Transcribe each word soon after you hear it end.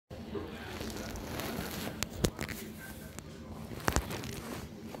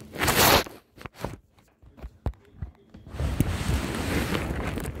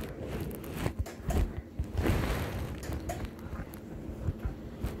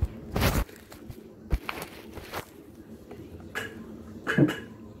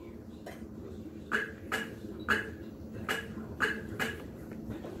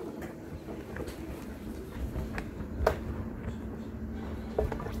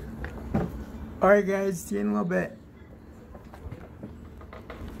Alright guys, see you in a little bit.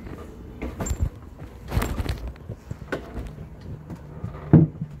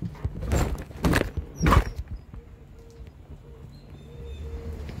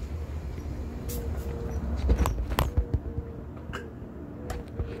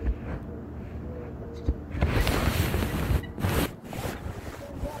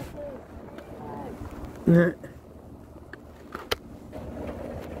 Yeah.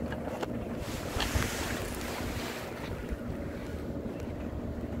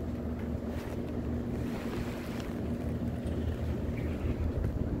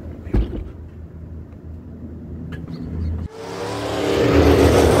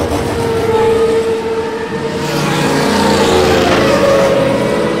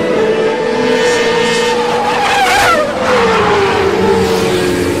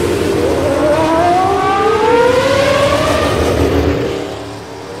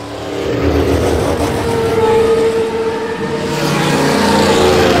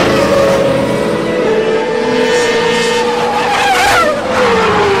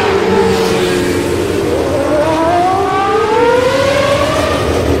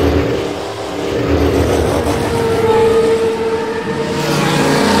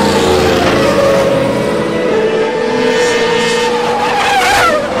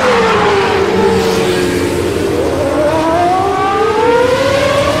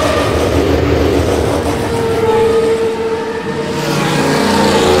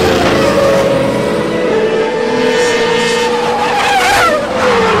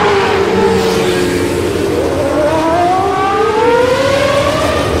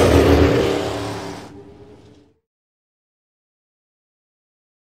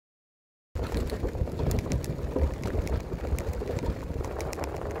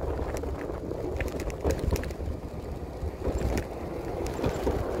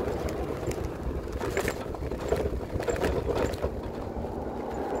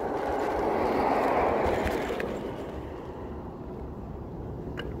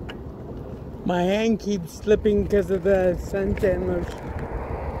 My hand keeps slipping because of the suntan lotion.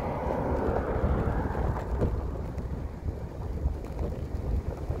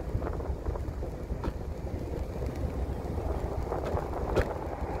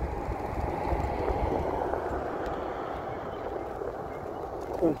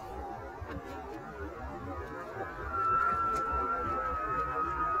 Cool.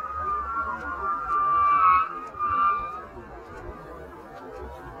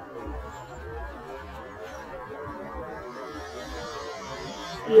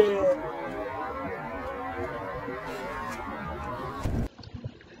 Yeah.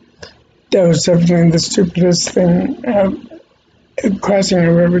 That was definitely the stupidest thing crossing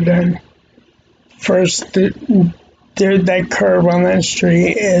I've ever done. First, that curve on that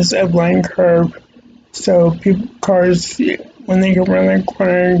street is a blind curve, so cars, when they go around that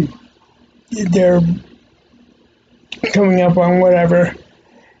corner, they're coming up on whatever.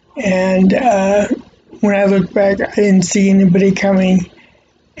 And when I look back, I didn't see anybody coming.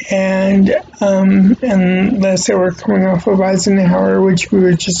 And unless they were coming off of Eisenhower, which we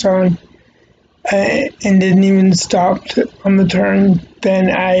were just on, and didn't even stop on the turn, then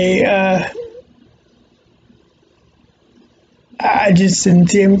I just didn't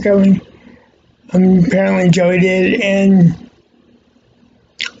see him coming. Apparently Joey did, and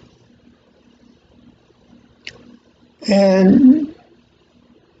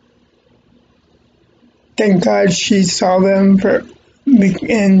thank God she saw them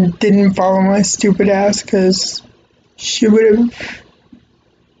and didn't follow my stupid ass, because she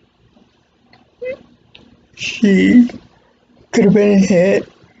could have been hit,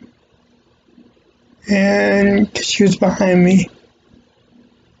 and 'cause she was behind me,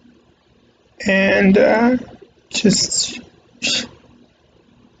 and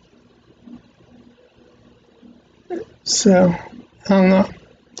so I don't know.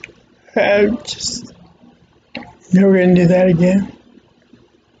 I just never gonna do that again.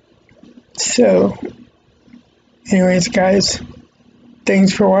 So, anyways, guys,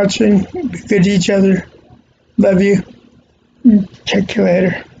 thanks for watching. Be good to each other. Love you. Check you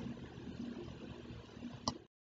later.